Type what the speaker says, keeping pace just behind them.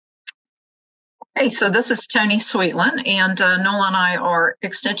Hey, so this is Toni Sweetland, and Noel and I are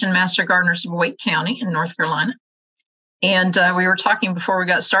Extension Master Gardeners of Wake County in North Carolina. And we were talking before we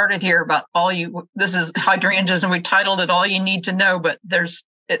got started here about this is hydrangeas, and we titled it All You Need to Know, but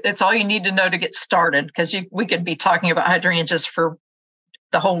it's all you need to know to get started, because we could be talking about hydrangeas for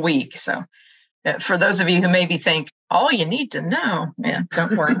the whole week. So for those of you who maybe think, all you need to know, yeah,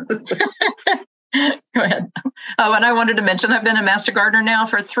 don't worry. Go ahead. Oh, and I wanted to mention, I've been a Master Gardener now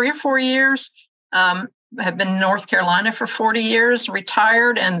for 3 or 4 years. Have been in North Carolina for 40 years,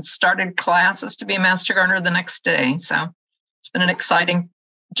 retired, and started classes to be a Master Gardener the next day. So it's been an exciting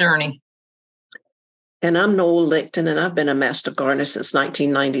journey. And I'm Noel Lichten, and I've been a Master Gardener since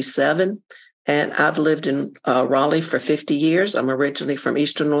 1997. And I've lived in Raleigh for 50 years. I'm originally from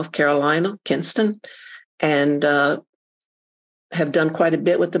Eastern North Carolina, Kinston, and have done quite a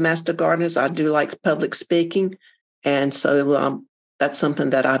bit with the Master Gardeners. I do like public speaking. And so that's something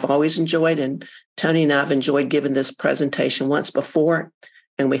that I've always enjoyed. And Toni and I have enjoyed giving this presentation once before,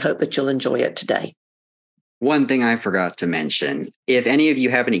 and we hope that you'll enjoy it today. One thing I forgot to mention, if any of you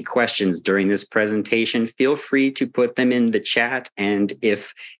have any questions during this presentation, feel free to put them in the chat. And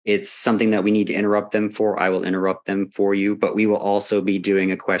if it's something that we need to interrupt them for, I will interrupt them for you. But we will also be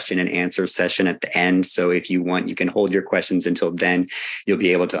doing a question and answer session at the end. So if you want, you can hold your questions until then. You'll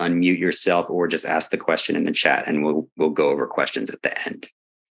be able to unmute yourself or just ask the question in the chat, and we'll go over questions at the end.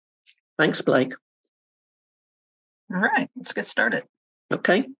 Thanks, Blake. All right, let's get started.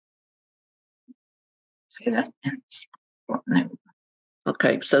 Okay.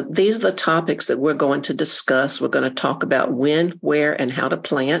 Okay, so these are the topics that we're going to discuss. We're going to talk about when, where, and how to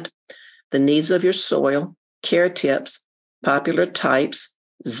plant, the needs of your soil, care tips, popular types,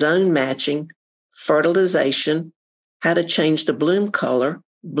 zone matching, fertilization, how to change the bloom color,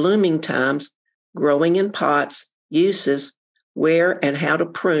 blooming times, growing in pots, uses, where and how to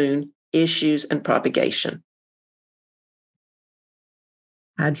prune, issues, and propagation.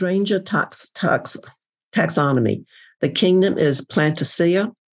 Hydrangea taxonomy. The kingdom is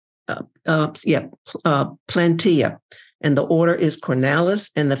Plantaceae, Plantea, and the order is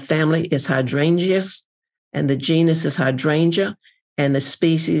Cornalis, and the family is Hydrangeas, and the genus is Hydrangea, and the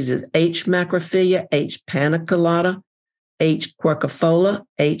species is H. macrophylla, H. paniculata, H. quercifolia,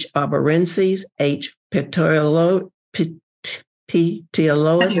 H. arborensis, H. petiolois,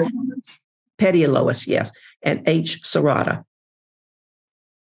 yes, and H. serrata.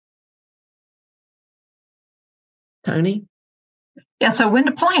 Toni? Yeah, so when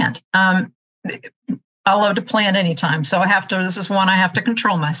to plant? I love to plant anytime. So this is one I have to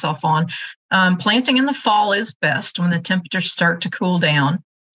control myself on. Planting in the fall is best when the temperatures start to cool down.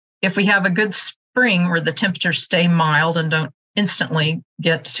 If we have a good spring where the temperatures stay mild and don't instantly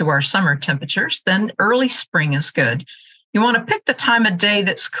get to our summer temperatures, then early spring is good. You want to pick the time of day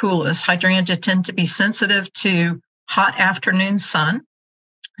that's coolest. Hydrangea tend to be sensitive to hot afternoon sun.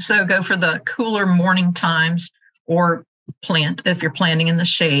 So go for the cooler morning times, or plant if you're planting in the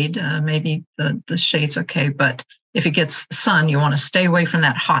shade. Maybe the shade's okay, but if it gets sun, you want to stay away from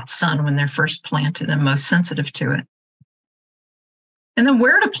that hot sun when they're first planted and most sensitive to it. And then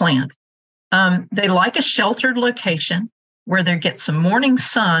where to plant. They like a sheltered location where they get some morning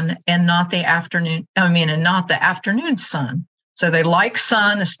sun and not the afternoon sun. So they like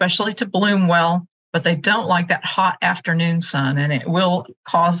sun, especially to bloom well, but they don't like that hot afternoon sun, and it will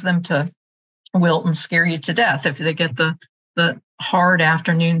cause them to wilt and scare you to death if they get the hard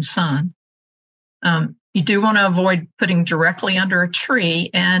afternoon sun. You do want to avoid putting directly under a tree,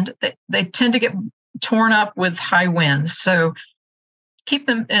 and they tend to get torn up with high winds. So keep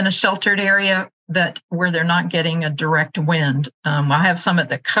them in a sheltered area where they're not getting a direct wind. I have some at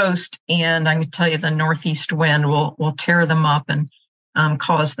the coast, and I can tell you the northeast wind will tear them up and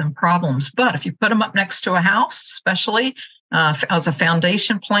cause them problems. But if you put them up next to a house, especially as a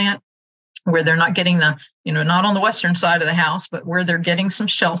foundation plant, where they're not getting not on the western side of the house, but where they're getting some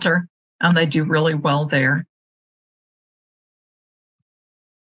shelter, they do really well there.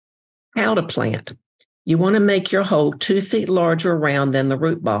 How to plant. You want to make your hole 2 feet larger around than the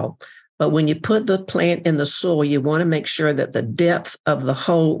root ball. But when you put the plant in the soil, you want to make sure that the depth of the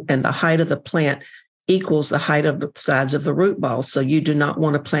hole and the height of the plant equals the height of the sides of the root ball. So you do not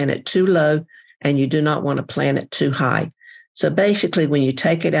want to plant it too low, and you do not want to plant it too high. So basically, when you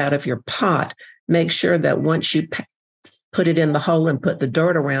take it out of your pot, make sure that once you put it in the hole and put the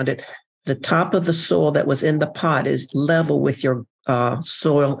dirt around it, the top of the soil that was in the pot is level with your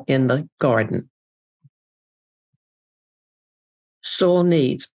soil in the garden. Soil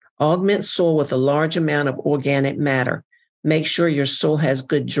needs. Augment soil with a large amount of organic matter. Make sure your soil has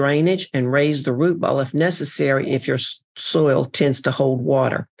good drainage, and raise the root ball if necessary if your soil tends to hold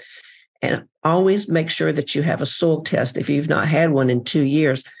water. And always make sure that you have a soil test if you've not had one in 2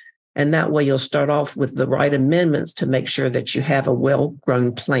 years. And that way you'll start off with the right amendments to make sure that you have a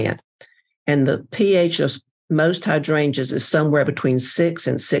well-grown plant. And the pH of most hydrangeas is somewhere between 6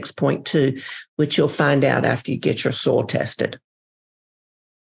 and 6.2, which you'll find out after you get your soil tested.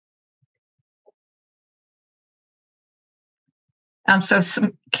 So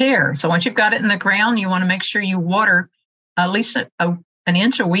some care. So once you've got it in the ground, you want to make sure you water at least an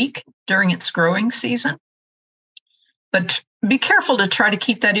inch a week during its growing season. But be careful to try to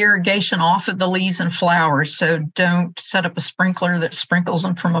keep that irrigation off of the leaves and flowers. So don't set up a sprinkler that sprinkles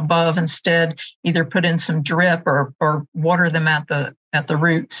them from above. Instead, either put in some drip or water them at the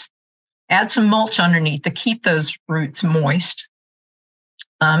roots. Add some mulch underneath to keep those roots moist.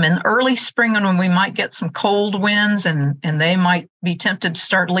 In early spring, when we might get some cold winds and they might be tempted to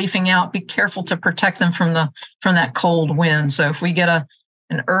start leafing out, be careful to protect them from that cold wind. So if we get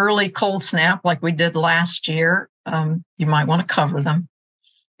an early cold snap like we did last year, you might want to cover them.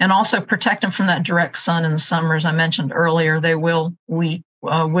 And also protect them from that direct sun in the summer. As I mentioned earlier, they will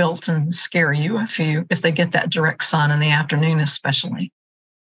wilt and scare you if they get that direct sun in the afternoon, especially.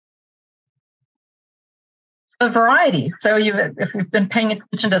 The variety. So if you've been paying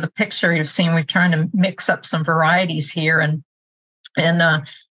attention to the picture, you've seen we're trying to mix up some varieties here. And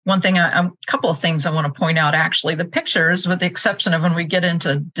one thing, a couple of things I want to point out, actually. The pictures, with the exception of when we get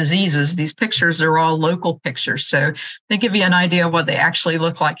into diseases, these pictures are all local pictures. So they give you an idea of what they actually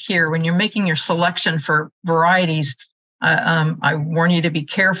look like here. When you're making your selection for varieties, I warn you to be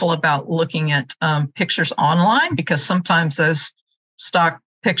careful about looking at pictures online, because sometimes those stock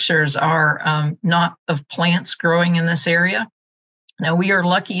pictures are not of plants growing in this area. Now, we are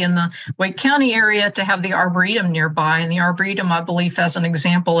lucky in the Wake County area to have the Arboretum nearby, and the Arboretum, I believe, has an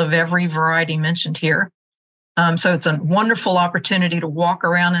example of every variety mentioned here. So it's a wonderful opportunity to walk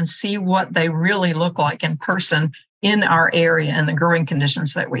around and see what they really look like in person in our area and the growing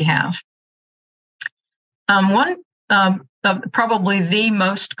conditions that we have. Probably the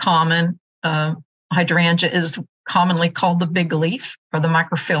most common hydrangea is commonly called the big leaf, or the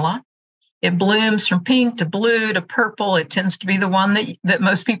microphylla. It blooms from pink to blue to purple. It tends to be the one that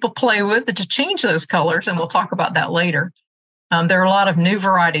most people play with to change those colors, and we'll talk about that later. There are a lot of new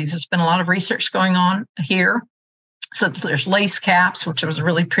varieties. There's been a lot of research going on here. So there's lace caps, which was a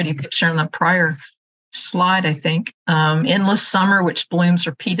really pretty picture in the prior slide, I think. Endless summer, which blooms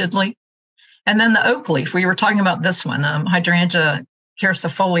repeatedly. And then the oak leaf. We were talking about this one, Hydrangea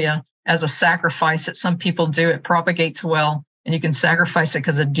quercifolia, as a sacrifice that some people do. It propagates well, and you can sacrifice it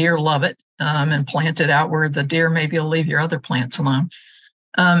because the deer love it, and plant it out where the deer maybe will leave your other plants alone.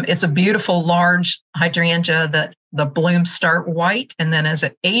 It's a beautiful, large hydrangea that the blooms start white, and then as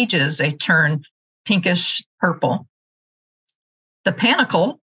it ages, they turn pinkish purple. The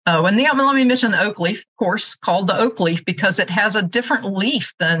panicle, let me mention the oak leaf, of course, called the oak leaf because it has a different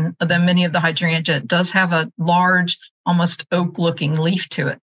leaf than many of the hydrangea. It does have a large, almost oak-looking leaf to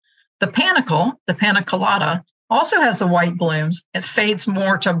it. The panicle, the paniculata, also has the white blooms. It fades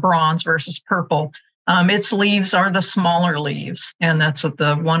more to bronze versus purple. Its leaves are the smaller leaves, and that's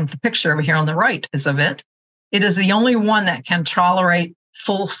the picture over here on the right is of it. It is the only one that can tolerate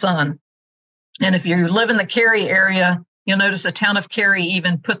full sun. And if you live in the Cary area, you'll notice the town of Cary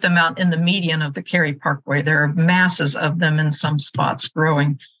even put them out in the median of the Cary Parkway. There are masses of them in some spots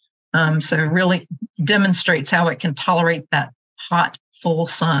growing. So it really demonstrates how it can tolerate that hot, full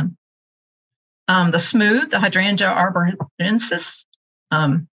sun. The smooth, the Hydrangea arborensis,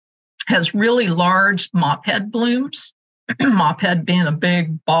 has really large mop head blooms, mop head being a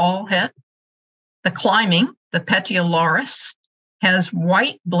big ball head. The climbing, the petiolaris, has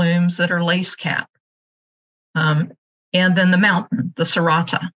white blooms that are lace cap. And then the mountain, the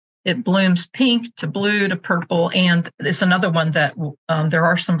serrata, it blooms pink to blue to purple, and it's another one that there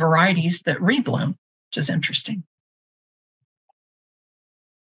are some varieties that rebloom, which is interesting.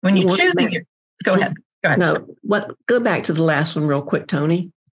 When you're choosing your... Go ahead. No, go back to the last one real quick,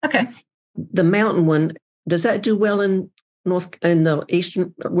 Toni. Okay. The mountain one, does that do well in the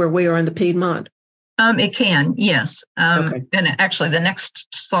eastern, where we are in the Piedmont? It can, yes. Okay. And actually, the next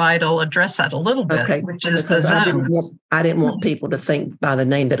slide will address that a little bit, which is the zones. I didn't want people to think by the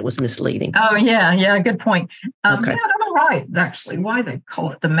name that it was misleading. Oh, yeah, good point. Okay. Yeah, I don't know why, actually, why they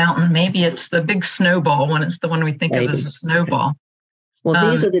call it the mountain. Maybe it's the big snowball one. It's the one we think of as a snowball.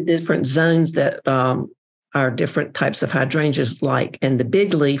 Well, these are the different zones that are different types of hydrangeas like, and the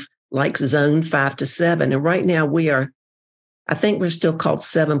big leaf likes zone 5 to 7. And right now I think we're still called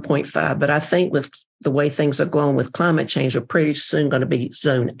 7.5, but I think with the way things are going with climate change, we're pretty soon going to be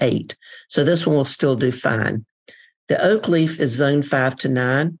zone 8. So this one will still do fine. The oak leaf is zone 5 to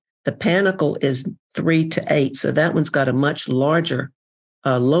 9. The panicle is 3 to 8. So that one's got a much larger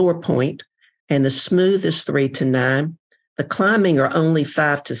lower point. And the smooth is 3 to 9. The climbing are only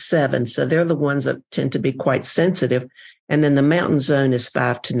 5 to 7. So they're the ones that tend to be quite sensitive. And then the mountain zone is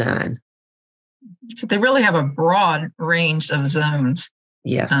 5 to 9. So they really have a broad range of zones.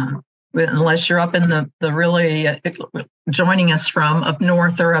 Yes. Unless you're up in the really joining us from up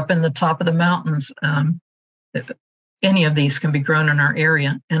north or up in the top of the mountains, any of these can be grown in our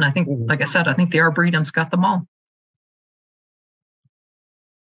area. And I think, like I said, I think the Arboretum's got them all.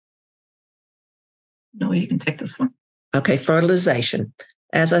 No, you can take this one. Okay, fertilization.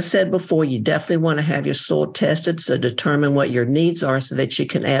 As I said before, you definitely want to have your soil tested to determine what your needs are so that you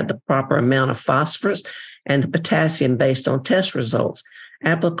can add the proper amount of phosphorus and the potassium based on test results.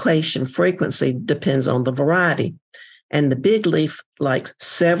 Application frequency depends on the variety. And the big leaf likes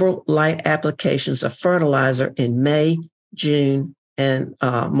several light applications of fertilizer in May, June, and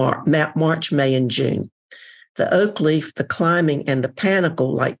March, May, and June. The oak leaf, the climbing, and the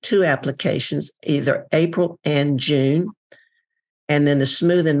panicle like 2 applications, either April and June. And then the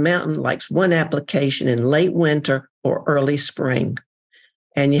smooth and mountain likes 1 application in late winter or early spring.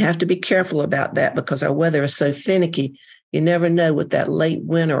 And you have to be careful about that because our weather is so finicky. You never know with that late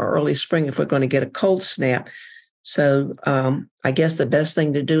winter or early spring if we're going to get a cold snap. So I guess the best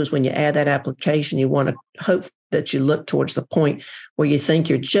thing to do is when you add that application, you want to hope that you look towards the point where you think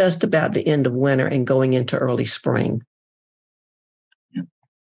you're just about the end of winter and going into early spring.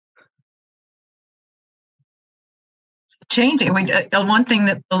 Changing. One thing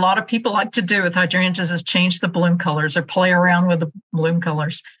that a lot of people like to do with hydrangeas is change the bloom colors or play around with the bloom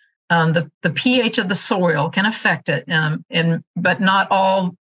colors. The pH of the soil can affect it, but not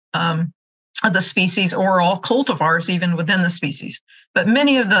all of the species or all cultivars even within the species. But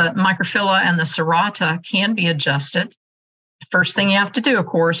many of the microphylla and the serrata can be adjusted. The first thing you have to do, of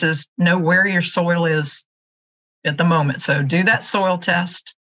course, is know where your soil is at the moment. So do that soil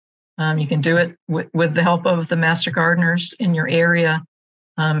test. You can do it with the help of the master gardeners in your area.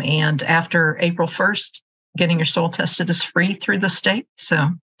 And after April 1st, getting your soil tested is free through the state. So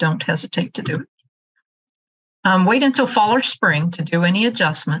don't hesitate to do it. Wait until fall or spring to do any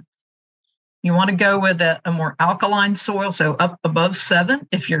adjustment. You want to go with a more alkaline soil, so up above 7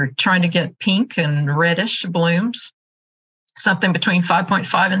 if you're trying to get pink and reddish blooms. Something between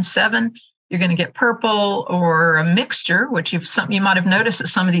 5.5 and 7. You're going to get purple or a mixture, which you might have noticed that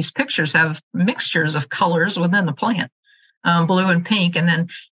some of these pictures have mixtures of colors within the plant, blue and pink, and then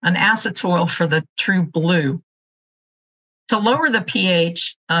an acid soil for the true blue. To lower the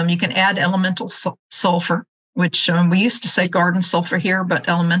pH, you can add elemental sulfur, which we used to say garden sulfur here, but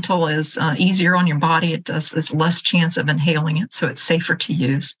elemental is easier on your body. It's less chance of inhaling it, so it's safer to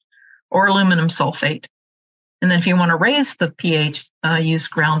use, or aluminum sulfate. And then if you want to raise the pH, use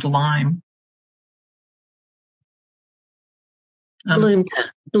ground lime. Bloom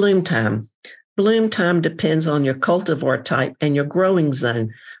time. Bloom time depends on your cultivar type and your growing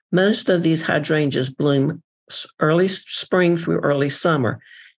zone. Most of these hydrangeas bloom early spring through early summer,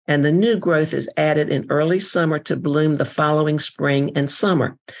 and the new growth is added in early summer to bloom the following spring and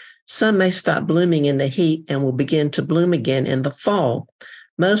summer. Some may stop blooming in the heat and will begin to bloom again in the fall.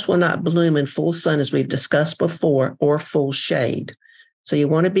 Most will not bloom in full sun, as we've discussed before, or full shade. So you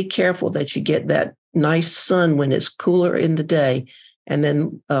want to be careful that you get that nice sun when it's cooler in the day, and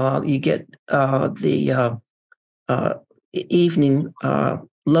then you get the evening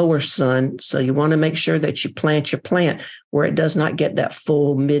lower sun. So you want to make sure that you plant your plant where it does not get that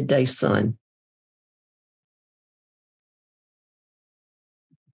full midday sun.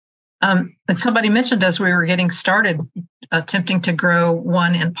 Somebody mentioned as we were getting started, attempting to grow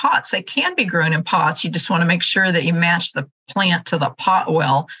one in pots. They can be grown in pots. You just want to make sure that you match the plant to the pot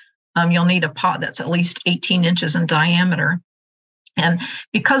well. You'll need a pot that's at least 18 inches in diameter. And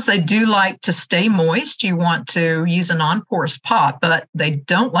because they do like to stay moist, you want to use a non-porous pot, but they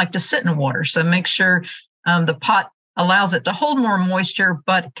don't like to sit in water. So make sure the pot allows it to hold more moisture,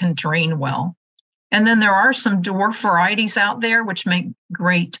 but can drain well. And then there are some dwarf varieties out there which make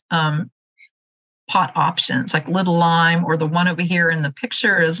great pot options, like Little Lime, or the one over here in the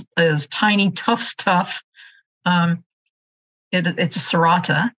picture is Tiny Tough Stuff. It's a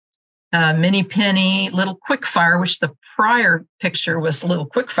serrata. Mini Penny, Little Quickfire, which the prior picture was Little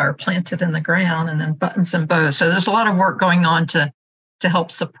Quickfire planted in the ground, and then Buttons and Bows. So there's a lot of work going on to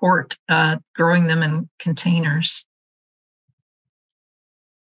help support growing them in containers.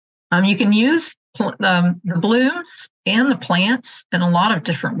 You can use the blooms and the plants in a lot of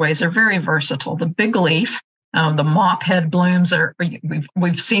different ways. They're very versatile. The big leaf, the mop head blooms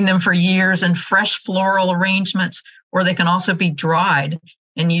we've seen them for years in fresh floral arrangements, or they can also be dried.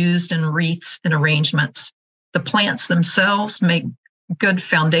 and used in wreaths and arrangements. The plants themselves make good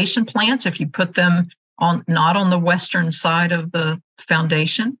foundation plants if you put them on not on the western side of the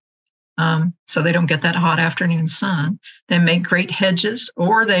foundation, so they don't get that hot afternoon sun. They make great hedges,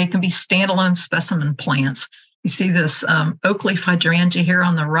 or they can be standalone specimen plants. You see this oak leaf hydrangea here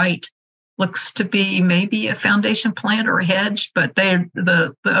on the right. Looks to be maybe a foundation plant or a hedge, but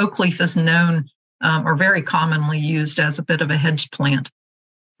the oak leaf is known or very commonly used as a bit of a hedge plant.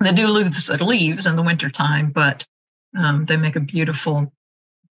 They do lose the leaves in the wintertime, but they make a beautiful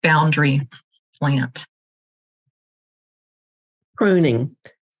boundary plant. Pruning.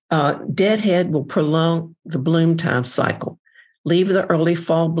 Deadhead will prolong the bloom time cycle. Leave the early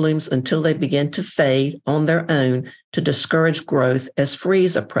fall blooms until they begin to fade on their own to discourage growth as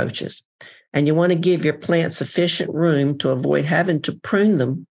freeze approaches. And you want to give your plant sufficient room to avoid having to prune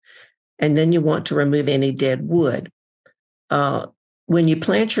them. And then you want to remove any dead wood. When you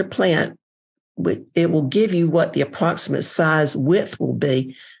plant your plant, it will give you what the approximate size width will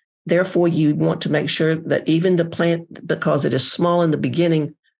be. Therefore, you want to make sure that even the plant, because it is small in the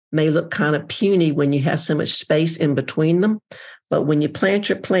beginning, may look kind of puny when you have so much space in between them. But when you plant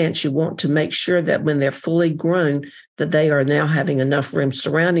your plants, you want to make sure that when they're fully grown, that they are now having enough room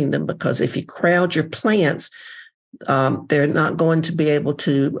surrounding them, because if you crowd your plants, they're not going to be able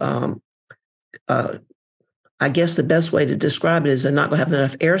to, I guess the best way to describe it is they're not going to have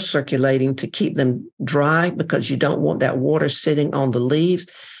enough air circulating to keep them dry, because you don't want that water sitting on the leaves,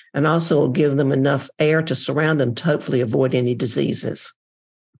 and also will give them enough air to surround them to hopefully avoid any diseases.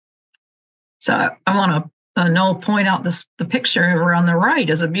 So I want to, Noel, point out the picture over on the right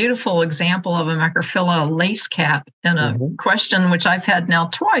is a beautiful example of a Macrophylla lace cap. And a question which I've had now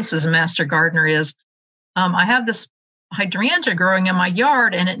twice as a master gardener is, I have this hydrangea growing in my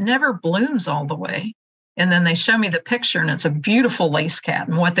yard and it never blooms all the way. And then they show me the picture and it's a beautiful lace cap.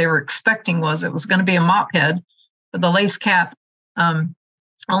 And what they were expecting was it was going to be a mop head, but the lace cap,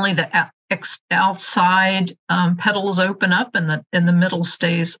 only the outside petals open up and the middle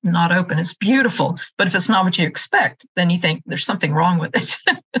stays not open. It's beautiful, but if it's not what you expect, then you think there's something wrong with it.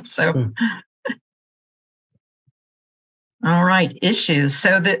 So, all right, issues.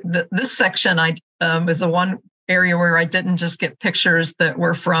 So this section is the one area where I didn't just get pictures that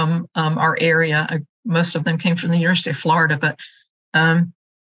were from our area. Most of them came from the University of Florida, but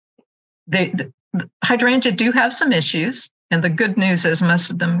the hydrangea do have some issues. And the good news is most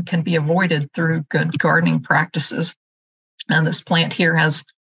of them can be avoided through good gardening practices. And this plant here has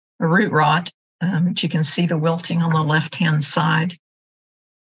a root rot, which you can see the wilting on the left-hand side.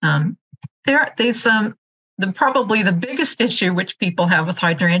 Probably the biggest issue which people have with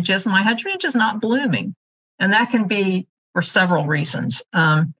hydrangea is my hydrangea is not blooming. And that can be for several reasons.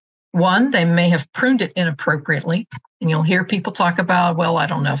 One, they may have pruned it inappropriately. And you'll hear people talk about, well, I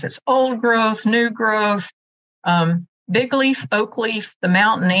don't know if it's old growth, new growth. Big leaf, oak leaf, the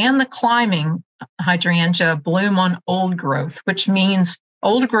mountain, and the climbing hydrangea bloom on old growth, which means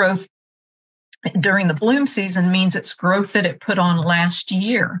old growth during the bloom season means it's growth that it put on last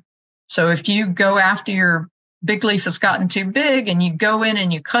year. So if you go after your big leaf has gotten too big and you go in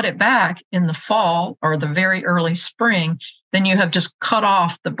and you cut it back in the fall or the very early spring, then you have just cut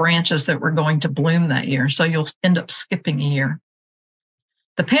off the branches that were going to bloom that year. So you'll end up skipping a year.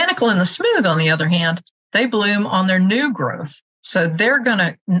 The panicle and the smooth, on the other hand, they bloom on their new growth. So they're going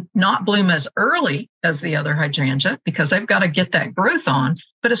to not bloom as early as the other hydrangea because they've got to get that growth on,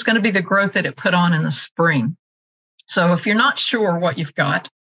 but it's going to be the growth that it put on in the spring. So if you're not sure what you've got,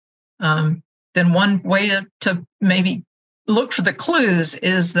 then one way to maybe look for the clues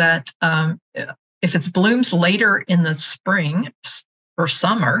is that if it blooms later in the spring or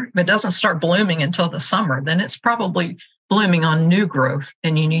summer, if it doesn't start blooming until the summer, then it's probably blooming on new growth,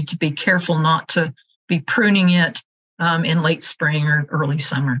 and you need to be careful not to be pruning it in late spring or early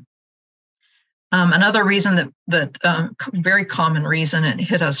summer. Another reason that very common reason, it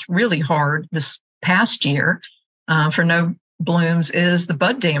hit us really hard this past year for no blooms, is the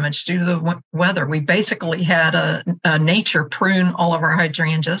bud damage due to the weather. We basically had a nature prune all of our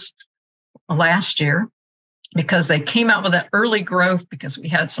hydrangeas last year because they came out with that early growth because we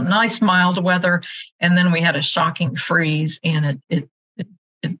had some nice mild weather, and then we had a shocking freeze, and it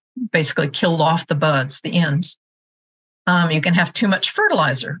basically killed off the buds, the ends. You can have too much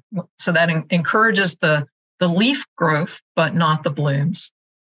fertilizer, so that encourages the leaf growth, but not the blooms.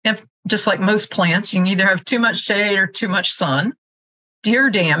 If, just like most plants, you can either have too much shade or too much sun. Deer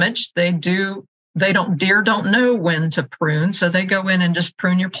damage, deer don't know when to prune, so they go in and just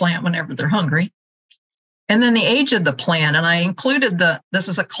prune your plant whenever they're hungry. And then the age of the plant, and I included this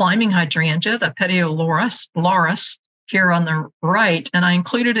is a climbing hydrangea, the Petiolorus. here on the right, and I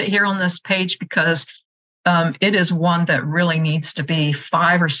included it here on this page because it is one that really needs to be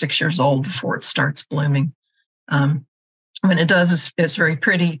 5 or 6 years old before it starts blooming. When it does, it's very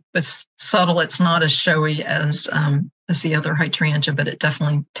pretty, but subtle. It's not as showy as the other hydrangea, but it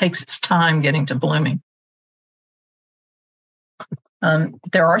definitely takes its time getting to blooming.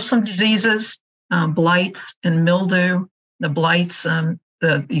 There are some diseases, blight and mildew. The blights,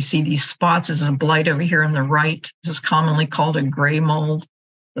 you see these spots. This is a blight over here on the right. This is commonly called a gray mold,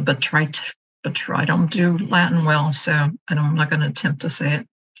 the I don't do Latin well, so I'm not going to attempt to say it.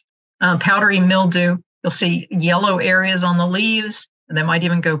 Powdery mildew. You'll see yellow areas on the leaves, and they might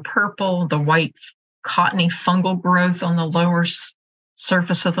even go purple, the white cottony fungal growth on the lower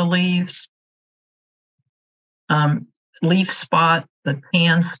surface of the leaves. Leaf spot, the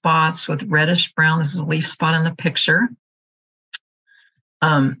tan spots with reddish brown. This is a leaf spot in the picture.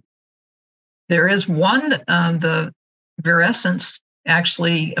 There is one, the virescence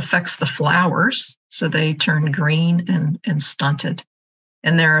actually affects the flowers, so they turn green and stunted.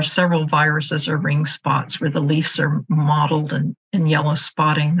 And there are several viruses or ring spots where the leaves are mottled and yellow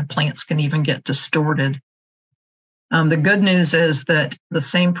spotting. The plants can even get distorted. The good news is that the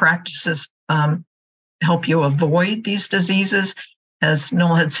same practices help you avoid these diseases. As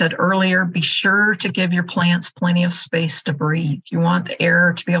Noel had said earlier, be sure to give your plants plenty of space to breathe. You want the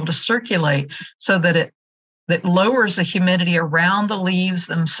air to be able to circulate so that it lowers the humidity around the leaves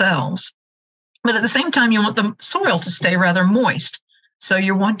themselves. But at the same time, you want the soil to stay rather moist. So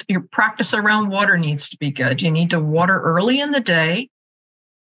your practice around water needs to be good. You need to water early in the day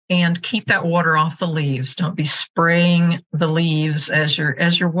and keep that water off the leaves. Don't be spraying the leaves as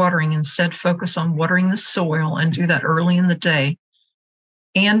you're watering. Instead, focus on watering the soil and do that early in the day.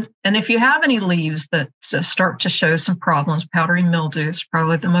 And if you have any leaves that start to show some problems, powdery mildew is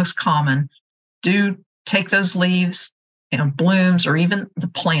probably the most common, do take those leaves and blooms, or even the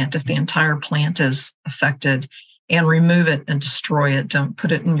plant if the entire plant is affected, and remove it and destroy it. Don't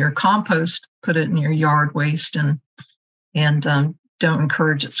put it in your compost, put it in your yard waste, and don't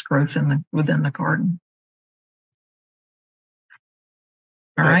encourage its growth within the garden.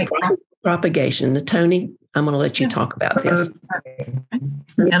 All right. Propagation. Toni, I'm going to let you talk about this.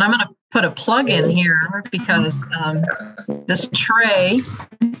 And I'm going to put a plug in here because this tray,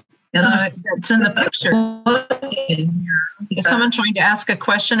 it's in the picture. Is someone trying to ask a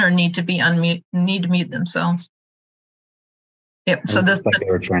question or need to mute themselves? Yep. So they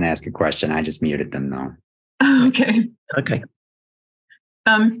were trying to ask a question. I just muted them though. Okay.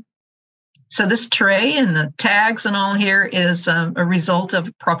 So this tray and the tags and all here is a result of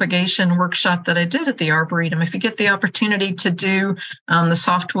a propagation workshop that I did at the Arboretum. If you get the opportunity to do the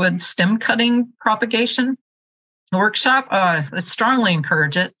softwood stem cutting propagation workshop, I strongly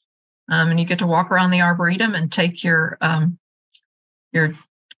encourage it. And you get to walk around the Arboretum and take your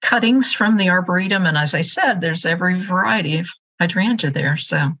cuttings from the Arboretum. And as I said, there's every variety of hydrangea there.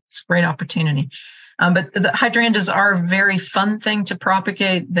 So it's a great opportunity. But the hydrangeas are a very fun thing to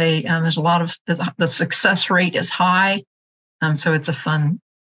propagate. There's a lot of the success rate is high, so it's a fun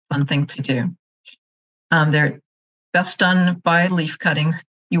thing to do. They're best done by leaf cutting.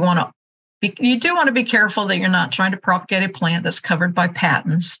 You do want to be careful that you're not trying to propagate a plant that's covered by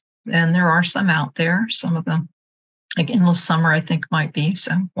patents, and there are some out there. Some of them, like endless summer, I think might be.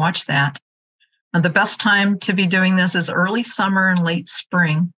 So watch that. The best time to be doing this is early summer and late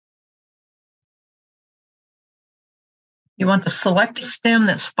spring. You want the selected stem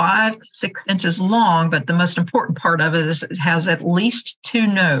that's 5 to 6 inches long, but the most important part of it is it has at least 2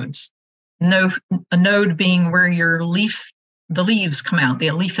 nodes. A node being where the leaves come out, the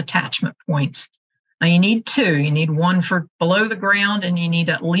leaf attachment points. Now you need 2. You need one for below the ground, and you need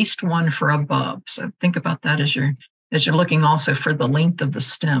at least one for above. So think about that as you're looking also for the length of the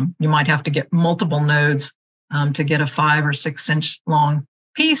stem. You might have to get multiple nodes to get a 5 or 6 inch long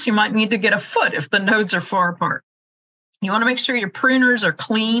piece. You might need to get a foot if the nodes are far apart. You want to make sure your pruners are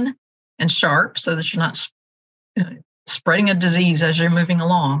clean and sharp so that you're not spreading a disease as you're moving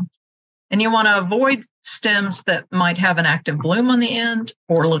along. And you want to avoid stems that might have an active bloom on the end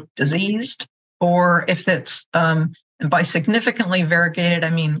or look diseased, or if it's, and by significantly variegated, I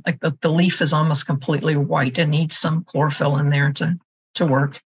mean like the leaf is almost completely white and needs some chlorophyll in there to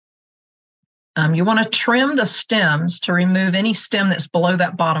work. You want to trim the stems to remove any stem that's below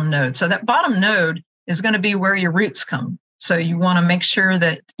that bottom node. So that bottom node is going to be where your roots come. So you want to make sure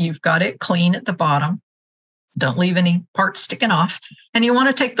that you've got it clean at the bottom. Don't leave any parts sticking off. And you want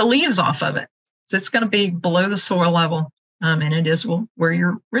to take the leaves off of it. So it's going to be below the soil level, and it is where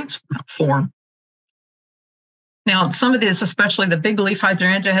your roots form. Now, some of these, especially the big leaf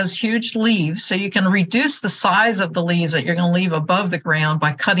hydrangea, has huge leaves, so you can reduce the size of the leaves that you're going to leave above the ground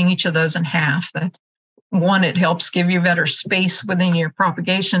by cutting each of those in half. That one, it helps give you better space within your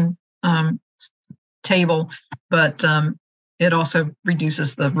propagation table, but it also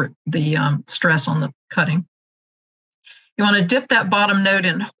reduces the stress on the cutting. You want to dip that bottom node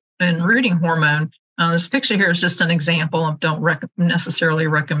in rooting hormone. This picture here is just an example. I don't necessarily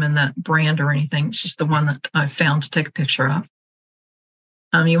recommend that brand or anything. It's just the one that I found to take a picture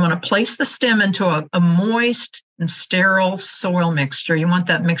of. You want to place the stem into a moist and sterile soil mixture. You want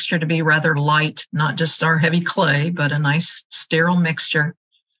that mixture to be rather light, not just our heavy clay, but a nice sterile mixture.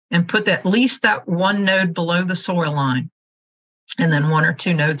 And put at least that one node below the soil line, and then 1 or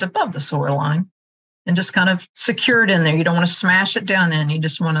 2 nodes above the soil line, and just kind of secure it in there. You don't want to smash it down in. You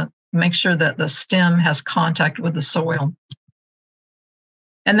just want to make sure that the stem has contact with the soil.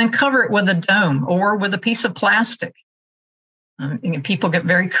 And then cover it with a dome or with a piece of plastic. People get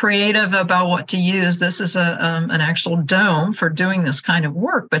very creative about what to use. This is an actual dome for doing this kind of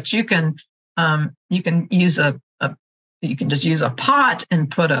work, but you can use you can just use a pot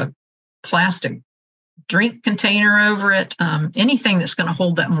and put a plastic drink container over it, anything that's going to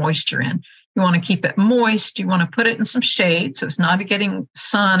hold that moisture in. You want to keep it moist. You want to put it in some shade so it's not getting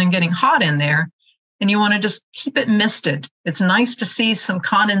sun and getting hot in there. And you want to just keep it misted. It's nice to see some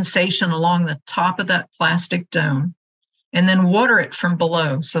condensation along the top of that plastic dome. And then water it from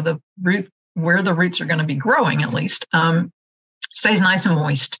below so the root, where the roots are going to be growing at least, stays nice and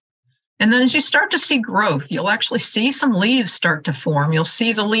moist. And then as you start to see growth, you'll actually see some leaves start to form. You'll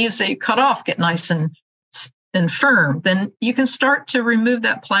see the leaves that you cut off get nice and firm. Then you can start to remove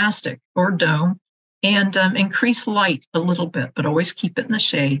that plastic or dome and increase light a little bit, but always keep it in the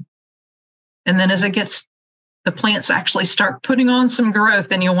shade. And then as the plants actually start putting on some growth,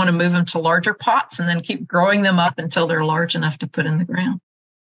 then you'll want to move them to larger pots and then keep growing them up until they're large enough to put in the ground.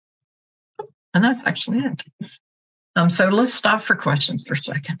 And that's actually it. So let's stop for questions for a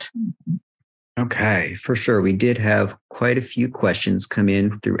second. Okay, for sure. We did have quite a few questions come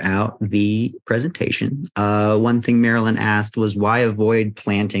in throughout the presentation. One thing Marilyn asked was, why avoid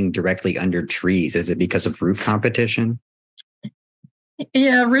planting directly under trees? Is it because of root competition?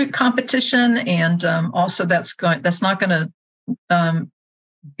 Yeah, root competition, and also that's not going to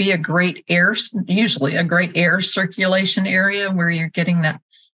be usually a great air circulation area where you're getting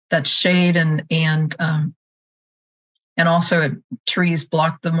that shade and also trees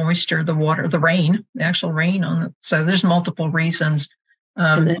block the moisture, the water, the rain, the actual rain on it. So there's multiple reasons.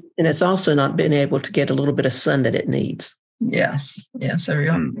 And it's also not been able to get a little bit of sun that it needs. Yes. Yeah. So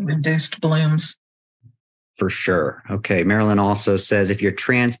reduced blooms. For sure. Okay. Marilyn also says, if you're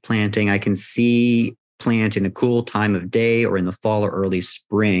transplanting, I can see plant in a cool time of day or in the fall or early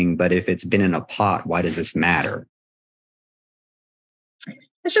spring, but if it's been in a pot, why does this matter?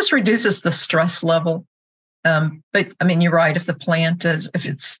 It just reduces the stress level. But I mean, you're right. If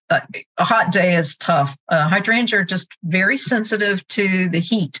it's a hot day is tough. Hydrangeas are just very sensitive to the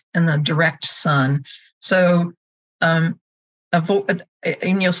heat and the direct sun. So, avoid,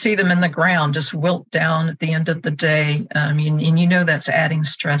 and you'll see them in the ground just wilt down at the end of the day. And you know that's adding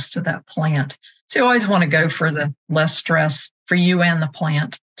stress to that plant. So you always want to go for the less stress for you and the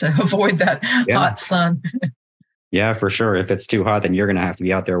plant to avoid that hot sun. Yeah, for sure. If it's too hot, then you're going to have to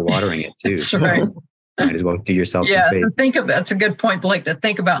be out there watering it too. That's right. Might as well do yourself some favor. So that's a good point, Blake, to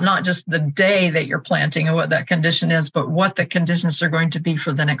think about not just the day that you're planting and what that condition is, but what the conditions are going to be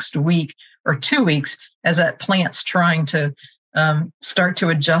for the next week or 2 weeks as that plant's trying to start to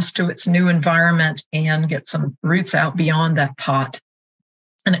adjust to its new environment and get some roots out beyond that pot.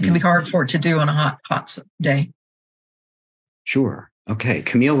 And it can be hard for it to do on a hot day. Sure. Okay.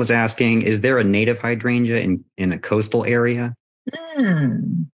 Camille was asking, is there a native hydrangea in a coastal area?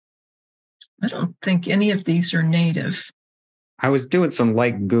 I don't think any of these are native. I was doing some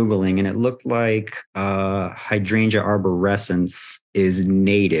light Googling and it looked like Hydrangea arborescens is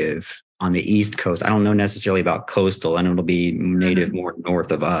native on the East Coast. I don't know necessarily about coastal, and it'll be native more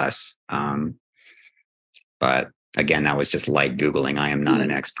north of us. But again, that was just light Googling. I am not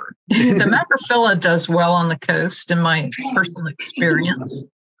an expert. The macrophylla does well on the coast in my personal experience.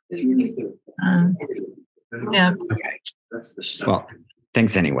 Yeah. Okay. Well,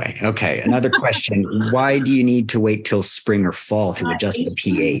 thanks anyway. Okay. Another question. Why do you need to wait till spring or fall to adjust the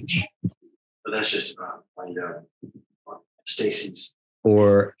pH? But that's just about Stacy's.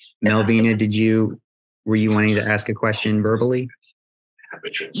 Or Melvina, were you wanting to ask a question verbally?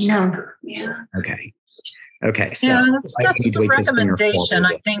 No. Yeah. Okay. So that's the recommendation,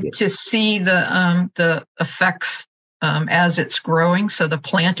 I think, to see the effects as it's growing. So the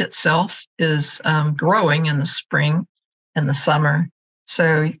plant itself is growing in the spring and the summer.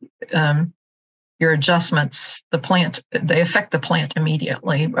 So your adjustments, they affect the plant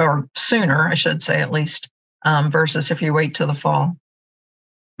immediately, or sooner, I should say, at least, versus if you wait till the fall.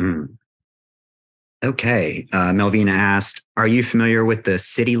 Okay. Melvina asked, are you familiar with the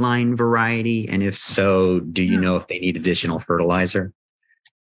city line variety? And if so, do you know if they need additional fertilizer?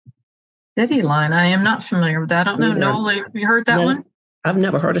 City line, I am not familiar with that. I don't know. Noel, have you heard that one? I've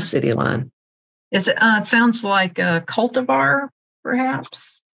never heard of city line. Is it? It sounds like a cultivar,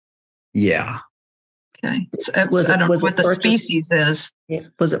 perhaps. Yeah. Okay. I don't know what the species is.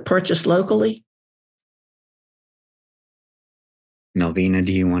 Was it purchased locally? Melvina,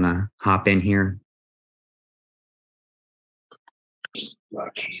 do you want to hop in here?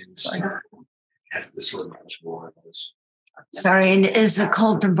 Sorry, it is a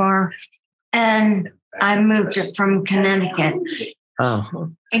cultivar, and I moved it from Connecticut.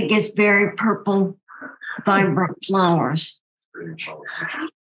 Oh, It gets very purple, vibrant flowers.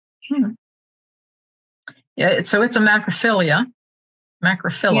 Yeah, so it's a macrophylla.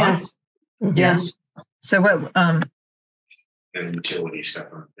 Yes. Yes. So what? And utility stuff.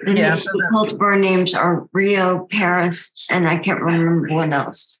 The cultivar names are Rio, Paris, and I can't remember what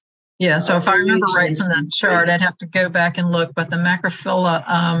else. Yeah, so if I remember right from that chart, I'd have to go back and look, but the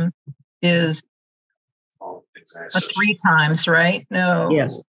macrophylla is 3 times, right? No.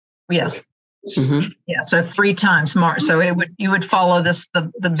 yes. Yes. Mm-hmm. Yeah, so 3 times March. So you would follow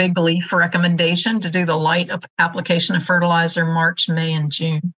the big leaf recommendation to do the light of application of fertilizer March, May, and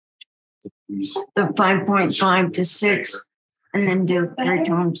June. The 5.5 to 6, and then do 3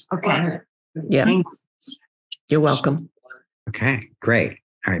 times. Okay. Yeah. Thanks. You're welcome. Okay, great.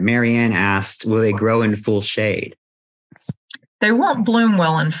 All right. Marianne asked, will they grow in full shade? They won't bloom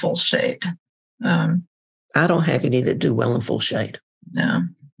well in full shade. I don't have any that do well in full shade. No.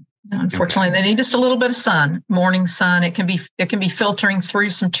 Unfortunately, They need just a little bit of sun, morning sun. It can be filtering through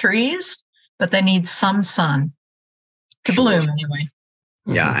some trees, but they need some sun to bloom anyway.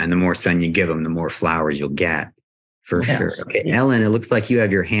 Yeah, and the more sun you give them, the more flowers you'll get, for sure. Okay, Ellen, it looks like you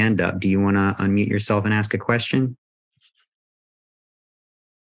have your hand up. Do you want to unmute yourself and ask a question?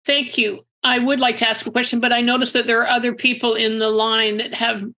 Thank you. I would like to ask a question, but I noticed that there are other people in the line that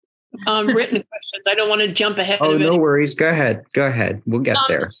have written questions. I don't want to jump ahead of it. No worries. Go ahead. We'll get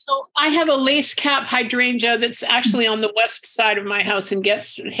there. So I have a lace cap hydrangea that's actually on the west side of my house and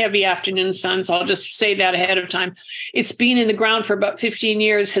gets heavy afternoon sun. So I'll just say that ahead of time. It's been in the ground for about 15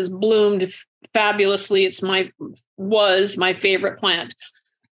 years, has bloomed fabulously. Was my favorite plant.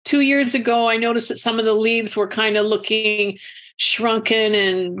 2 years ago, I noticed that some of the leaves were kind of looking shrunken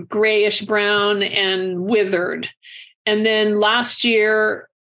and grayish brown and withered. And then last year,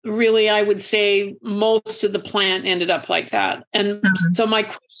 really, I would say most of the plant ended up like that. And so my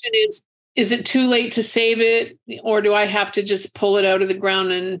question is it too late to save it, or do I have to just pull it out of the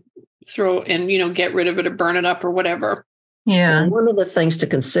ground and get rid of it or burn it up or whatever? Yeah. And one of the things to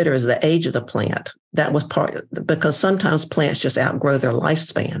consider is the age of the plant. That was because sometimes plants just outgrow their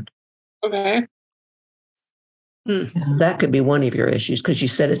lifespan. Okay. That could be one of your issues, because you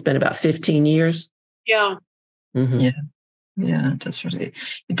said it's been about 15 years. Yeah. Mm-hmm. Yeah,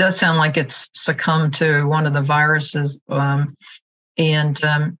 it does sound like it's succumbed to one of the viruses. I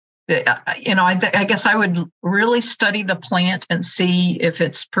guess I would really study the plant and see if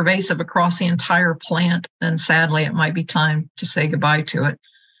it's pervasive across the entire plant. And sadly, it might be time to say goodbye to it.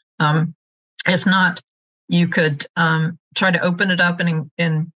 If not, you could try to open it up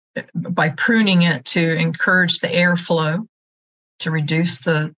and by pruning it to encourage the airflow to reduce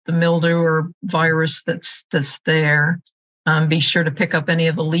the mildew or virus that's there. Be sure to pick up any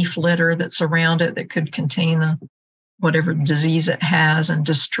of the leaf litter that's around it that could contain whatever disease it has and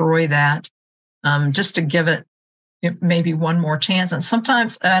destroy that, just to give it maybe one more chance. And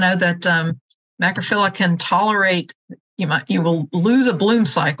sometimes I know that macrophylla can tolerate, you will lose a bloom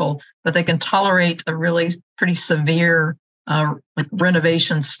cycle, but they can tolerate a really pretty severe like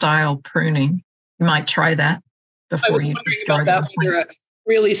renovation style pruning. You might try that before I was you wondering discard about that under a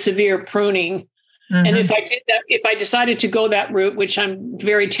really severe pruning. Mm-hmm. And if I did that, if I decided to go that route, which I'm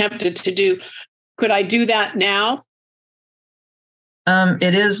very tempted to do, could I do that now?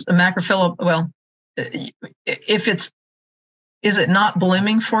 It is a macrophylla. Well, is it not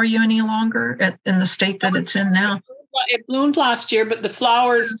blooming for you any longer in the state that it's in now? It bloomed last year, but the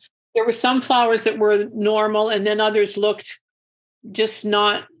flowers, there were some flowers that were normal, and then others looked just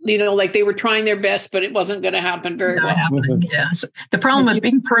not, like they were trying their best, but it wasn't going to happen very well. Mm-hmm. Yeah. So the problem with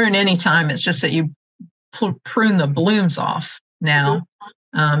being pruned anytime, it's just that you prune the blooms off now.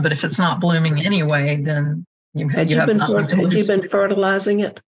 But if it's not blooming anyway, then Had you been fertilizing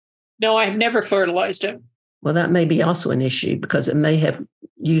it? No, I've never fertilized it. Well, that may be also an issue because it may have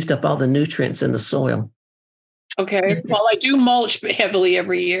used up all the nutrients in the soil. Okay. Well, I do mulch heavily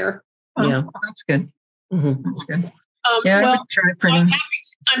every year. Oh, Yeah. well, that's good. Mm-hmm. That's good. Yeah, I would try pruning.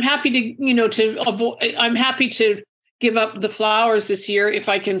 I'm happy to I'm happy to give up the flowers this year if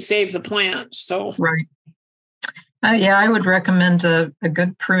I can save the plants. So right. I would recommend a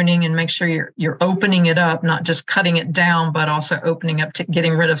good pruning and make sure you're opening it up, not just cutting it down, but also opening up to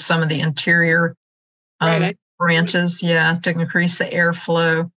getting rid of some of the interior branches. Yeah, to increase the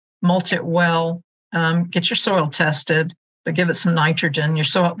airflow. Mulch it well. Get your soil tested, but give it some nitrogen.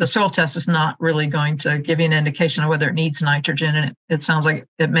 The soil test is not really going to give you an indication of whether it needs nitrogen, and it sounds like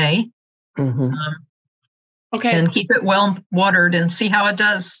it may. Mm-hmm. Okay. And keep it well watered and see how it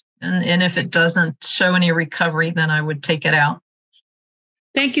does. And if it doesn't show any recovery, then I would take it out.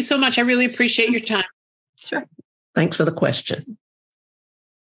 Thank you so much. I really appreciate your time. Sure. Thanks for the question.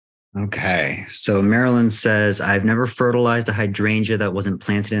 Okay. So Marilyn says, I've never fertilized a hydrangea that wasn't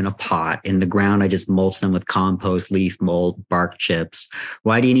planted in a pot. In the ground, I just mulch them with compost, leaf mold, bark chips.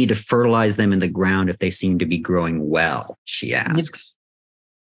 Why do you need to fertilize them in the ground if they seem to be growing well? She asks.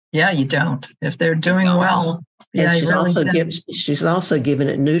 Yeah, you don't. If they're doing well. And she's also giving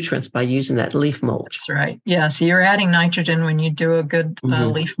it nutrients by using that leaf mulch. That's right. Yeah. So you're adding nitrogen when you do a good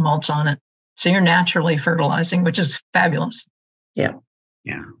leaf mulch on it. So you're naturally fertilizing, which is fabulous. Yeah.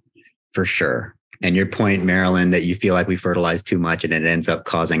 Yeah, for sure. And your point, Marilyn, that you feel like we fertilize too much and it ends up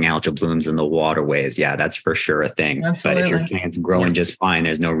causing algal blooms in the waterways. Yeah, that's for sure a thing. Absolutely. But if your plant's growing just fine,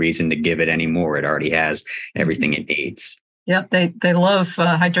 there's no reason to give it any more. It already has everything it needs. Yep. They love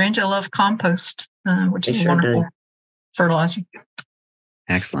hydrangea, love compost, which is wonderful fertilizer.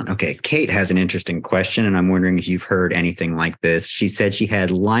 Excellent. Okay. Kate has an interesting question, and I'm wondering if you've heard anything like this. She said she had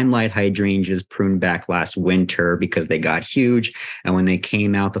limelight hydrangeas pruned back last winter because they got huge. And when they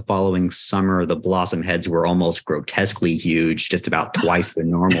came out the following summer, the blossom heads were almost grotesquely huge, just about twice the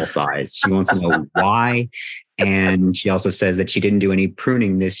normal size. She wants to know why. And she also says that she didn't do any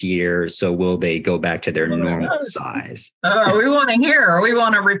pruning this year. So will they go back to their normal size? We want to hear, or we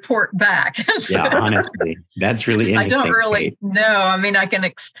want to report back. Yeah, honestly, that's really interesting. I don't really know. I mean,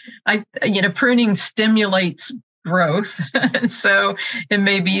 pruning stimulates growth. So it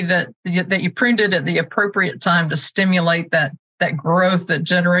may be that you pruned it at the appropriate time to stimulate that growth that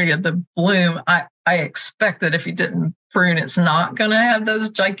generated the bloom. I expect that if you didn't prune, it's not going to have those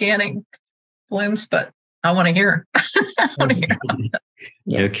gigantic blooms, but I want to hear.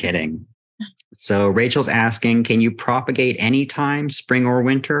 No kidding. So Rachel's asking, can you propagate anytime, spring or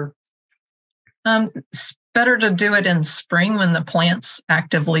winter? It's better to do it in spring when the plant's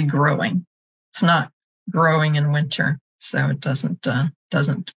actively growing. It's not growing in winter, so it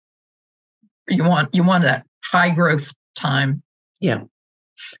doesn't. You want that high growth time. Yeah.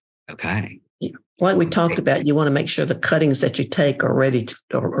 Okay. Like we talked about, you want to make sure the cuttings that you take are ready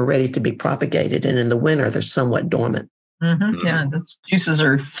to be propagated. And in the winter, they're somewhat dormant. Mm-hmm. Yeah, the juices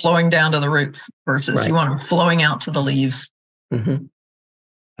are flowing down to the root versus you want them flowing out to the leaves. Mm-hmm.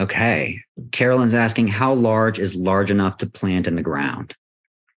 Okay. Carolyn's asking, how large is large enough to plant in the ground?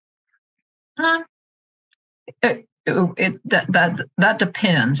 That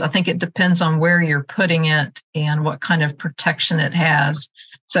depends. I think it depends on where you're putting it and what kind of protection it has.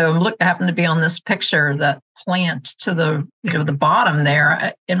 So I happen to be on this picture, that plant to the bottom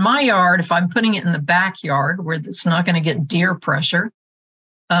there. In my yard, if I'm putting it in the backyard where it's not going to get deer pressure,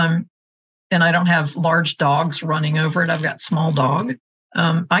 and I don't have large dogs running over it, I've got small dog,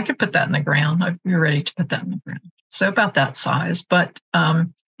 I could put that in the ground. I'd be ready to put that in the ground. So about that size. But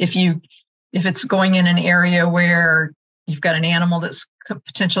if it's going in an area where you've got an animal that's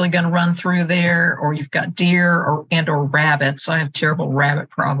potentially going to run through there, or you've got deer or rabbits. I have terrible rabbit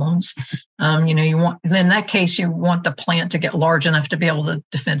problems. In that case, you want the plant to get large enough to be able to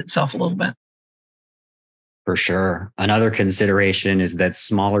defend itself a little bit. For sure. Another consideration is that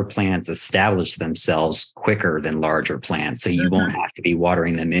smaller plants establish themselves quicker than larger plants. So you won't have to be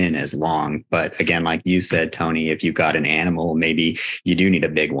watering them in as long. But again, like you said, Toni, if you've got an animal, maybe you do need a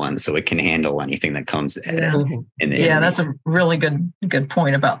big one so it can handle anything that comes in. That's a really good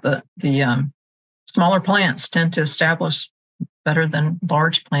point about the smaller plants tend to establish better than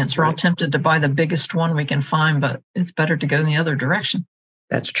large plants. We're all tempted to buy the biggest one we can find, but it's better to go in the other direction.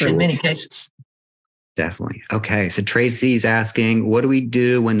 That's true. In many cases. Definitely. Okay. So Tracy's asking, what do we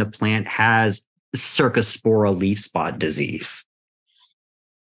do when the plant has Cercospora leaf spot disease?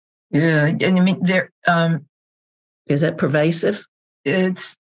 Yeah. And I mean, is that pervasive?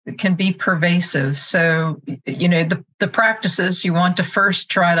 It can be pervasive. So, the practices, you want to first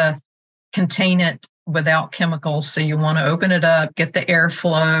try to contain it without chemicals. So you want to open it up, get the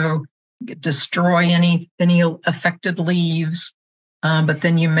airflow, destroy any affected leaves. But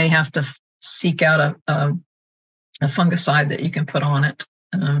then you may have to seek out a fungicide that you can put on it.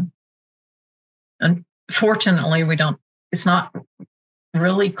 Unfortunately, it's not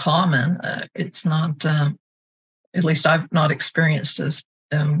really common. It's not, at least I've not experienced this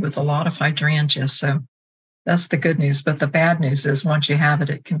with a lot of hydrangeas. So that's the good news. But the bad news is once you have it,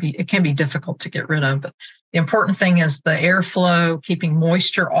 it can be difficult to get rid of. But the important thing is the airflow, keeping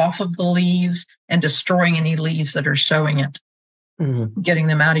moisture off of the leaves and destroying any leaves that are showing it, getting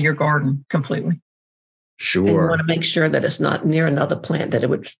them out of your garden completely. Sure. And you want to make sure that it's not near another plant that it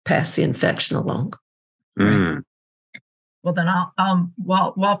would pass the infection along. Mm. Right. Well, then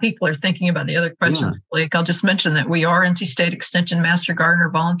while people are thinking about the other questions, Blake, I'll just mention that we are NC State Extension Master Gardener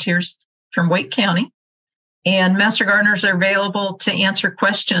volunteers from Wake County. And Master Gardeners are available to answer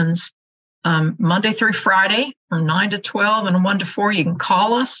questions Monday through Friday from 9 to 12 and 1 to 4. You can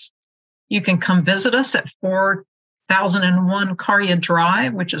call us. You can come visit us at 4001 Caria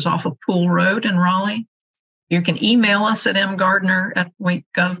Drive, which is off of Pool Road in Raleigh. You can email us at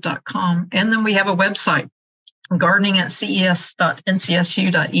mgardner@wakegov.com. And then we have a website,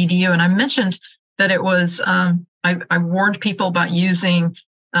 gardening@ces.ncsu.edu. And I mentioned that it was, I warned people about using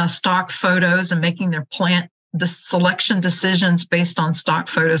stock photos and making their plant selection decisions based on stock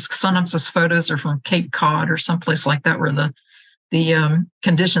photos. Sometimes those photos are from Cape Cod or someplace like that where the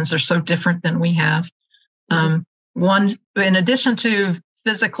conditions are so different than we have. One, in addition to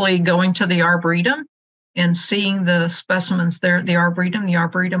physically going to the Arboretum and seeing the specimens there at the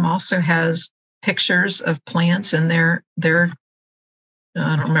Arboretum also has pictures of plants in their I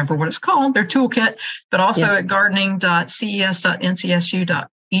don't remember what it's called, their toolkit, but also at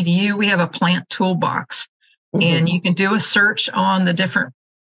gardening.ces.ncsu.edu, we have a plant toolbox. And you can do a search on the different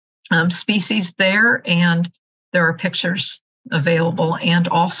species there, and there are pictures available. And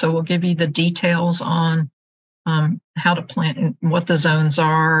also we'll give you the details on how to plant and what the zones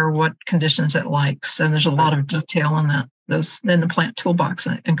are, what conditions it likes. So there's a lot of detail in the plant toolbox.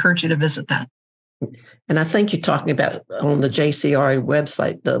 I encourage you to visit that. And I think you're talking about on the JCRA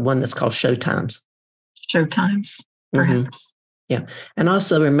website, the one that's called Showtimes. Showtimes, perhaps. Yeah. And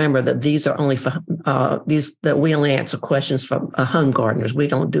also remember that these are only for that we only answer questions for home gardeners. We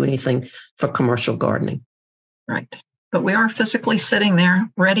don't do anything for commercial gardening. Right. But we are physically sitting there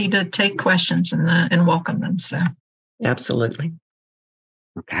ready to take questions and welcome them. So absolutely.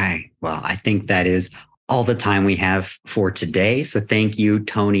 Okay. Well, I think that is all the time we have for today. So thank you,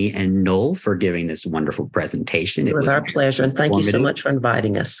 Toni and Noel, for giving this wonderful presentation. It was our pleasure. And thank you so much for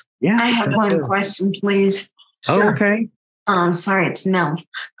inviting us. Yeah. I have one question, please. Sure. Oh, okay. Sorry, it's Mel.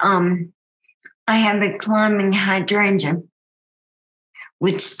 I have a climbing hydrangea,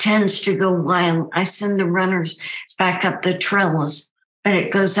 which tends to go wild. I send the runners back up the trellis, but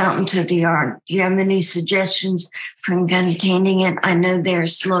it goes out into the yard. Do you have any suggestions for containing it? I know they're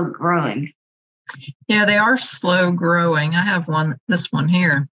slow growing. Yeah, they are slow growing. I have this one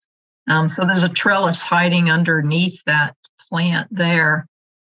here. So there's a trellis hiding underneath that plant there.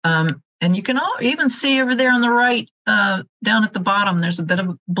 And you can even see over there on the right, down at the bottom, there's a bit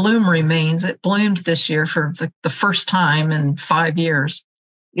of bloom remains. It bloomed this year for the first time in 5 years.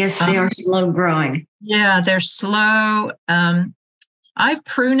 Yes, they are slow growing. Yeah, they're slow. I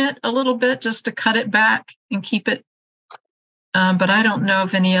prune it a little bit just to cut it back and keep it. But I don't know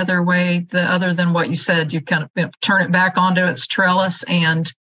of any other way other than what you said. You kind of turn it back onto its trellis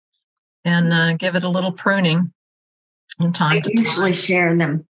and give it a little pruning in time. I usually share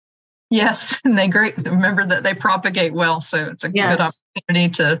them. Yes, and remember that they propagate well, so it's a good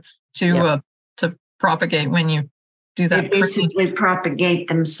opportunity to propagate when you do that. They basically propagate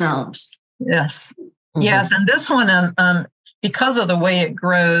themselves. Yes, yes, and this one, because of the way it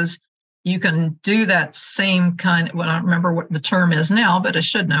grows, you can do that same kind. Well, I don't remember what the term is now, but I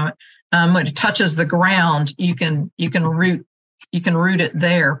should know it. When it touches the ground, you can root it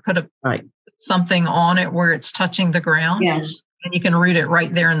there. Put something on it where it's touching the ground. Yes. And you can root it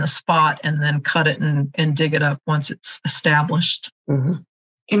right there in the spot and then cut it and dig it up once it's established.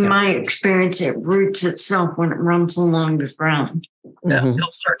 In my experience, it roots itself when it runs along the ground. Yeah, it'll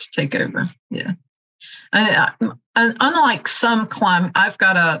start to take over. Yeah. Unlike some I've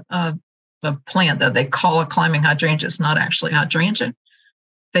got a plant that they call a climbing hydrangea. It's not actually hydrangea.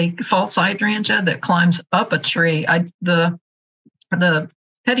 False hydrangea that climbs up a tree. The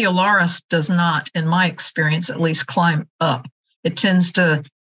petiolaris does not, in my experience, at least climb up. It tends to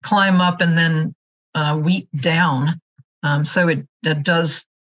climb up and then weep down. So it does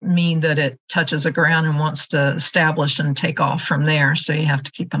mean that it touches the ground and wants to establish and take off from there. So you have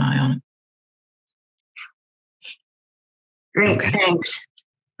to keep an eye on it. Great, Okay. thanks.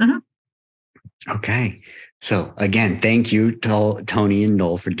 Okay. So again, thank you to Toni and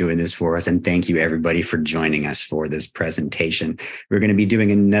Noel for doing this for us. And thank you everybody for joining us for this presentation. We're going to be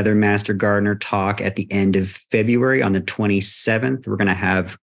doing another Master Gardener talk at the end of February on the 27th. We're going to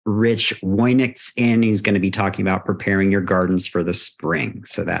have Rich Woynix in. He's going to be talking about preparing your gardens for the spring.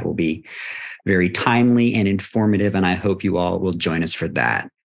 So that will be very timely and informative. And I hope you all will join us for that.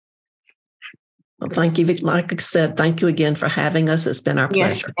 Well, thank you. Like I said, thank you again for having us. It's been our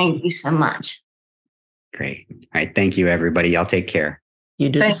Yes, pleasure. thank you so much. Great. All right. Thank you, everybody. Y'all take care. You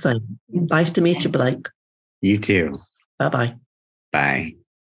do Thanks. the same. Nice to meet you, Blake. You too. Bye-bye. Bye.